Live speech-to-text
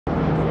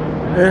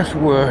That's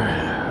where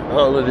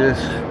all of this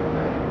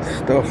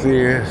stuff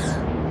is.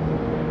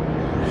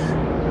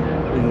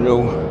 You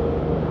know,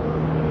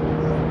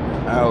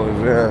 I was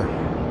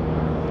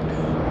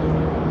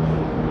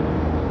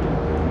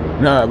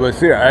nah, but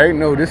see, I didn't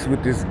know this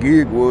what this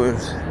gig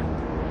was.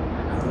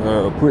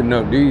 Putting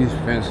up these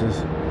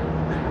fences.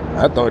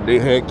 I thought they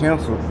had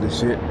canceled this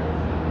shit,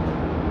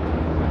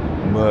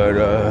 but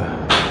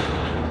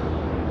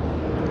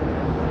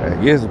I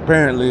guess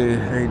apparently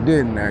they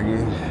didn't. I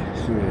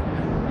guess shit.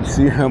 You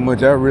see how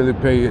much I really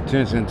pay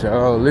attention to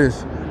all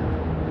this,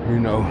 you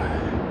know.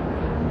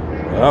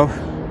 Well,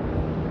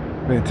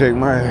 I'm gonna take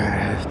my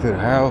ass to the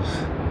house.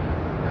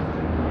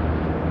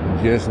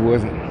 It just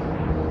wasn't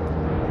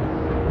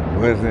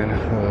what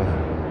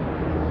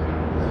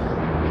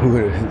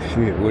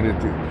it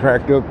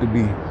cracked up to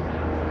be.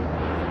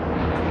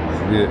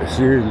 Yeah,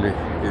 seriously,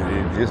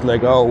 it's just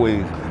like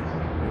always.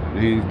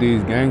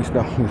 These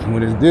gangsters.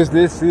 When it's this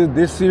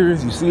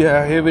serious, you see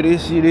how heavy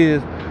this shit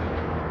is.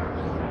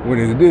 When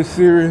it's this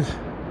serious,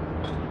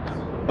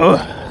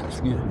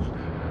 excuse me.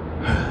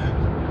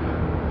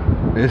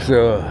 It's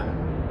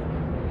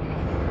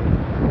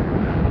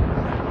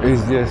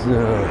just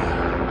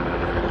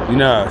you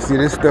know, see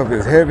this stuff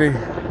is heavy.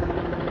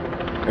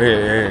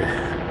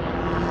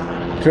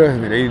 Trust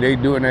me, they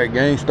doing that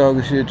gang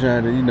stalker shit,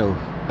 trying to, you know,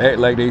 act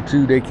like they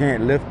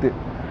can't lift it,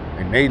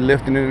 and they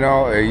lifting it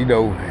all, you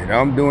know, and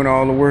I'm doing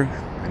all the work,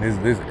 and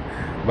it's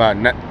about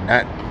not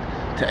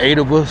to 8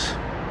 of us.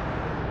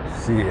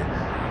 Shit,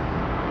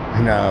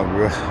 nah,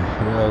 bro.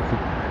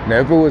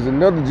 Now if it was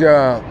another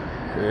job,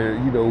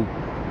 you know,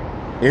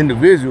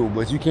 individual,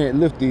 but you can't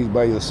lift these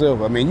by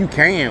yourself. I mean, you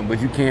can,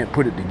 but you can't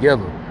put it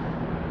together.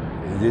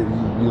 You're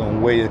gonna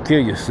way to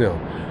kill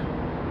yourself.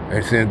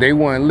 And since they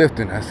weren't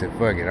lifting, I said,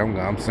 fuck it,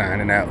 I'm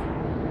signing out.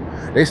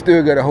 They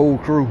still got a whole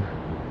crew,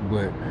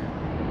 but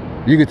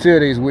you could tell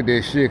they's with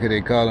that shit, cause they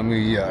calling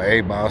me,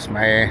 hey boss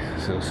man.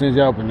 So since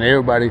y'all, and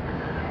everybody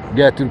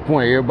got to the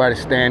point, everybody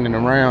standing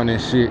around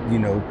and shit, you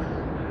know,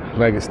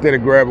 like instead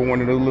of grabbing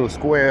one of those little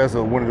squares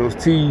or one of those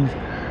tees,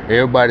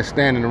 everybody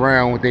standing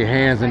around with their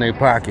hands in their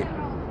pocket.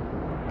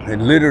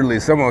 And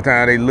literally, some of the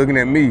time they looking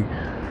at me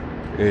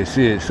and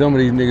shit. Some of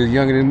these niggas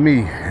younger than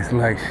me. It's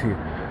like shit,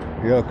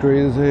 y'all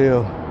crazy as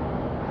hell.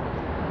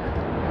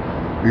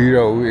 You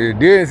know, it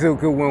did, so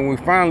when we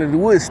finally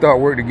would start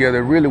work together,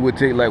 it really would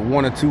take like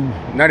 1 or 2,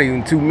 not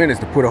even 2 minutes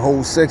to put a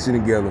whole section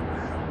together.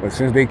 But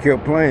since they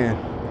kept playing,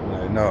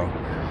 like no,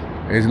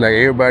 it's like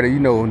everybody, you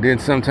know. And then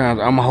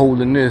sometimes I'm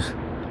holding this,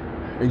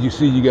 and you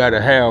see you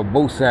gotta have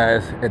both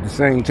sides at the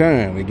same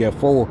time. They got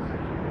 4.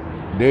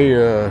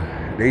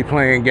 They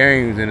playing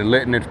games and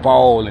letting it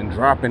fall and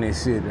dropping and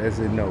shit. I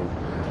said no.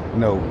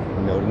 The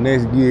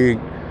next gig,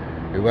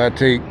 if I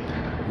take,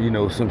 you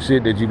know, some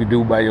shit that you could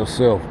do by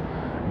yourself,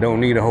 don't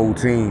need a whole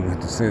team in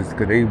the sense,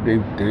 because they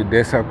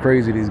that's how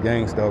crazy these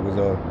gang stalkers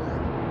are.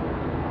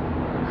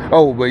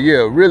 Oh, but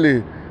yeah,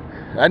 really,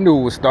 I knew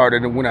it was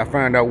started when I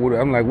found out what,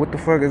 I'm like, what the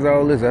fuck is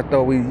all this? I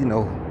thought we, you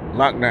know,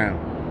 locked down.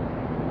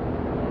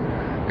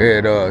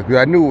 And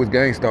I knew it was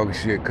gang stalker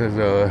shit, because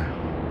a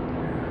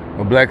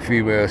black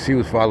female, she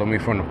was following me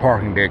from the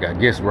parking deck, I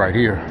guess right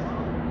here.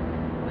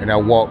 And I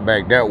walked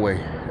back that way,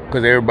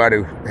 because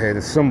everybody had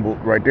assembled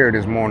right there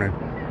this morning.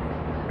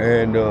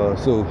 And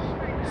so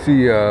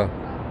she,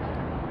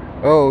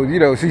 oh, you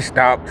know, she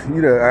stopped.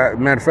 You know,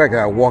 matter of fact,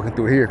 I was walking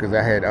through here because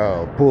I had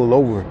pulled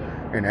over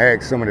and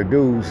asked some of the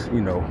dudes,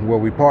 you know, where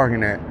we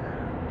parking at.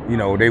 You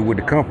know, they with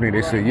the company.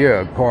 They said,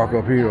 yeah, park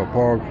up here or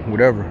park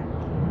whatever.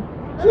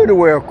 So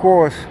anyway, of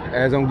course,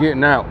 as I'm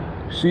getting out,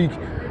 she,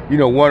 you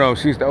know, one of them,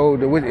 she said, oh,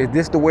 is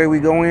this the way we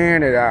go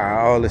in? And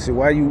all this shit.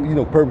 Why you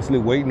know, purposely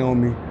waiting on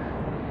me?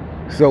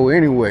 So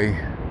anyway,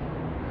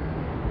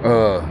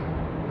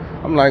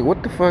 I'm like,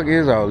 what the fuck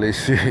is all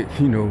this shit,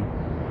 you know?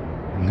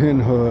 And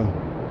then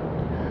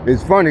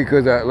it's funny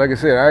because, like I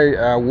said,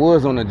 I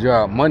was on the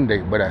job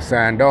Monday, but I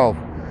signed off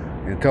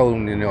and told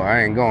them, you know,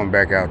 I ain't going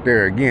back out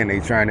there again. They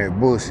trying that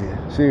bullshit,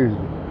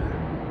 seriously.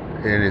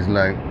 And it's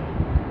like,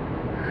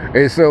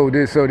 and so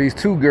these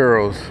 2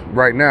 girls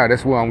right now,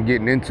 that's what I'm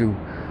getting into.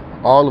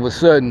 All of a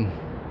sudden,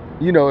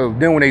 you know,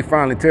 then when they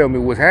finally tell me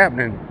what's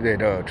happening,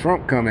 that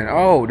Trump coming,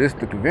 oh, this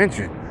the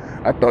convention.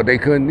 I thought they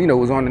couldn't, you know,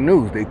 it was on the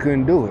news, they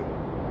couldn't do it.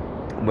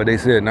 But they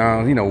said,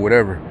 no, you know,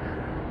 whatever.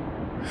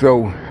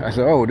 So I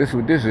said, oh, this is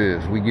what this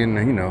is. We getting,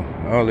 you know,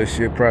 all this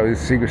shit, probably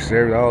Secret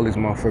Service, all these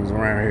motherfuckers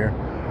around here.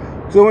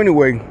 So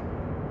anyway,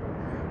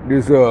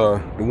 this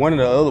one of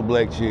the other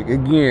black chick,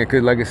 again,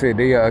 cause like I said,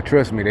 they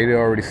trust me, they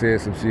already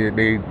said some shit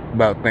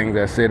about things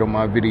I said on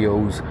my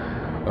videos.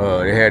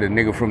 They had a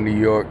nigga from New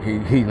York.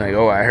 He like,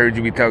 oh, I heard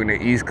you be talking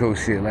that East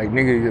Coast shit. Like,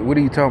 nigga, what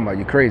are you talking about?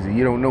 You crazy?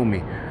 You don't know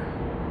me.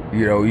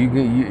 You know,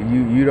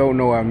 you don't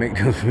know I make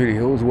those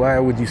videos. Why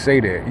would you say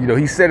that? You know,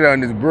 he said it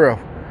on his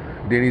breath.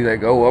 Then he's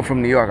like, oh, I'm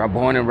from New York. I'm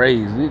born and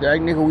raised. Like,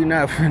 nigga, we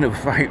not finna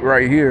fight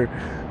right here.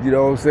 You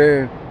know what I'm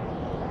saying?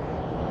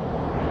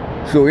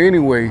 So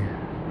anyway,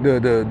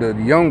 the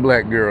young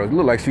black girl,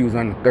 looked like she was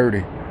under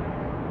 30.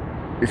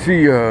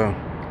 She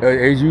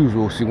as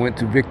usual, she went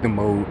to victim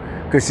mode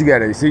because she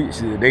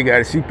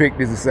picked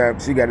this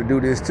aside. She got to do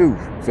this too.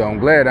 So I'm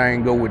glad I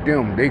ain't go with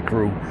them. They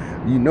crew,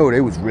 you know,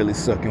 they was really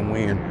sucking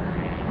wind.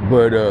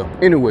 But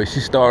anyway, she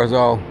starts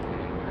off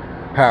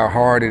how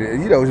hard it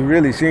is. You know,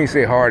 really, she ain't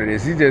say hard it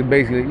is. She just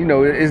basically, you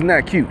know, it's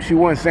not cute. She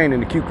wasn't saying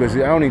it cute because I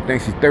don't even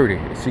think she's 30.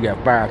 She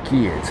got 5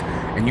 kids,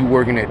 and you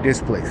working at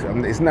this place. I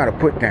mean, it's not a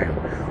put down,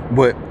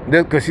 but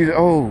because she's,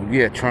 oh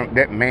yeah, Trump,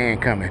 that man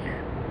coming.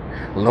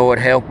 Lord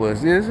help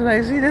us. It's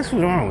like, see, that's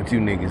what's wrong with you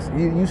niggas.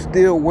 You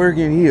still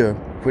working here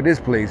for this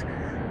place.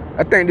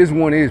 I think this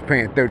one is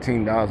paying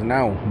 $13 an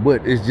hour,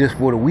 but it's just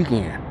for the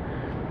weekend.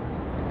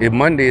 If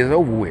Monday is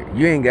over with,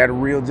 you ain't got a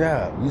real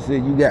job. You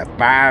said you got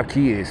 5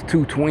 kids,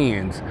 2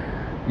 twins.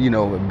 You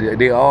know,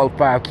 they all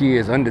 5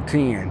 kids under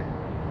 10.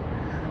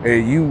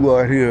 And you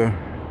are here,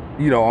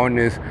 you know, on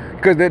this.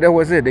 Because that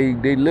was it.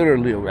 They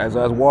literally, as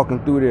I was walking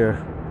through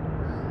there,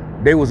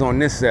 they was on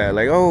this side.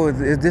 Like, oh,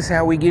 is this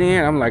how we get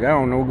in? I'm like, I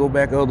don't know. Go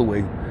back the other way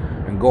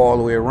and go all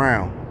the way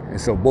around. And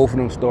so both of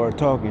them started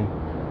talking.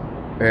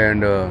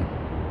 And,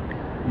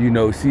 you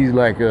know, she's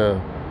like,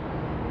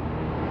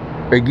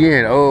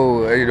 again,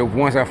 oh, you know,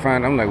 once I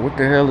find, I'm like, what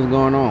the hell is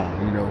going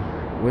on? You know,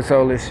 what's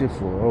all this shit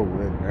for? Oh,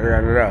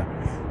 da, da,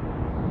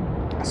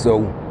 da.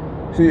 So,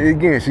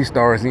 she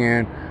starts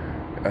in.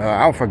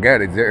 I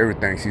forgot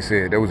everything she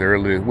said. That was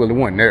early. Well, it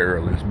wasn't that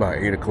early. It's about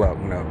 8 o'clock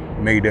when I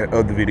made that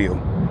other video.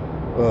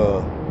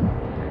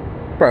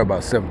 Probably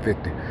about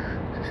 7:50.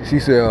 She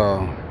said,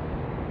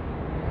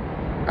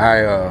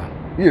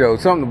 you know,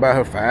 something about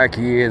her 5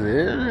 kids.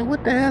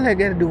 What the hell that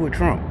got to do with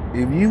Trump?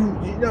 If you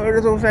know,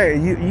 that's what I'm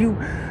saying.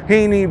 He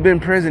ain't even been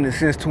president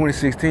since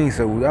 2016,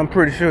 so I'm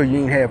pretty sure you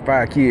ain't had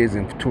 5 kids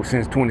since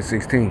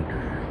 2016.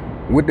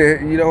 What the,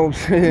 you know what I'm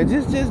saying?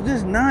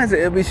 Just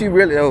nonsense. I mean, she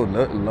really, oh,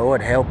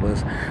 Lord help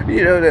us.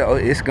 You know, oh,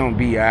 it's gonna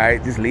be all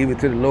right. Just leave it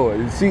to the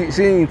Lord. She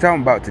ain't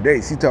talking about today.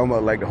 She talking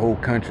about like the whole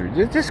country.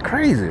 Just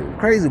crazy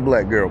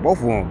black girl. Both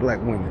of them black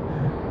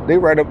women. They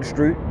right up the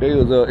street. They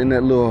was in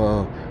that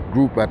little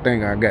group. I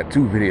think I got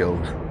 2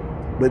 videos.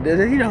 But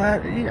you know,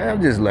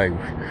 I'm just like,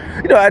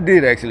 you know, I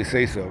did actually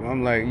say something.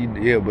 I'm like,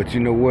 yeah, but you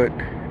know what?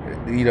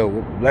 You know,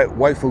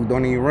 white folks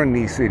don't even run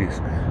these cities.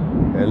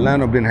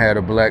 Atlanta been had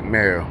a black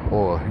mayor,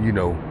 or you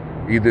know,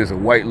 either it's a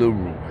white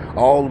liberal.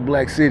 All the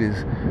black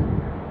cities,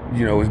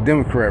 you know, it's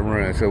Democrat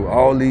run. So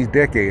all these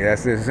decades, I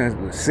said since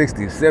the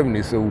 60s,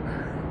 70s.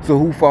 So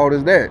who fault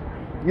is that?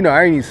 You know,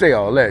 I ain't even say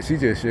all that. She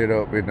just shut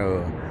up, and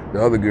the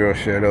other girl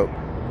shut up.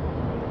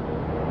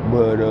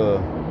 But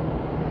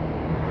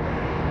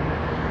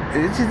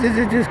it's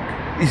just,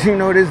 you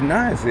know, this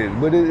nonsense.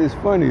 But it's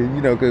funny,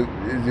 you know, because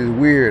it's just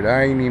weird.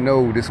 I ain't even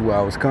know this is where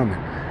I was coming.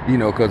 You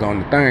know, because on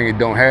the thing, it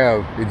don't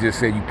have, it just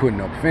said you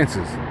putting up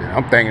fences. And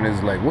I'm thinking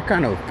it's like, what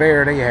kind of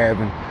fair they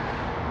having?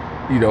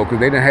 You know, because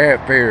they didn't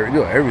have fair, you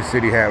know, every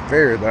city had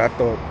fairs, but I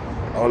thought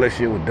all that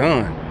shit was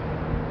done.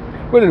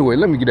 But anyway,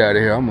 let me get out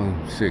of here. I'm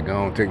going to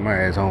go and take my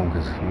ass home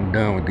because I'm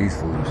done with these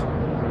fools.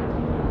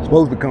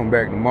 Supposed to come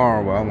back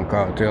tomorrow, but I'm going to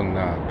call and tell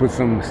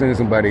them send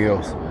somebody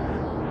else.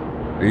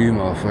 These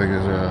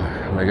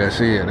motherfuckers, like I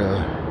said,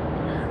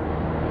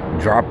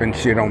 dropping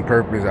shit on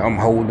purpose. I'm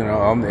holding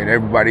and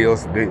everybody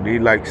else, they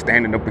like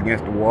standing up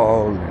against the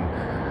wall.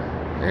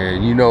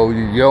 And you know,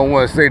 you don't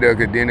want to say that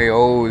because then they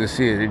the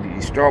shit.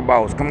 These straw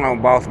balls, come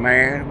on, boss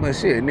man. But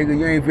shit, nigga,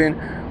 you ain't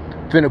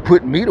finna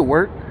put me to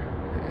work.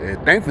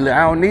 Thankfully,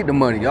 I don't need the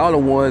money. Y'all the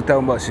ones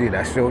talking about shit.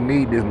 I sure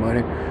need this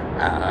money.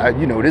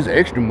 You know, this is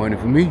extra money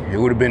for me. It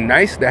would have been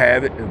nice to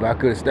have it if I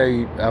could have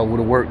stayed. I would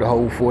have worked the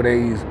whole 4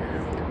 days,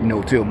 you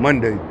know, till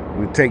Monday.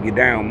 We'd take it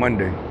down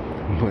Monday.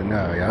 But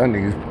nah, y'all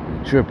niggas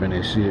tripping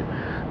and shit.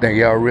 Think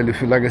y'all really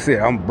feel, like I said,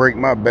 I'm break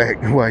my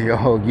back while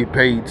y'all get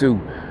paid too.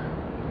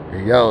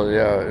 And y'all,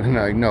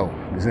 like, no,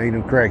 this ain't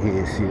no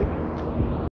crackhead shit.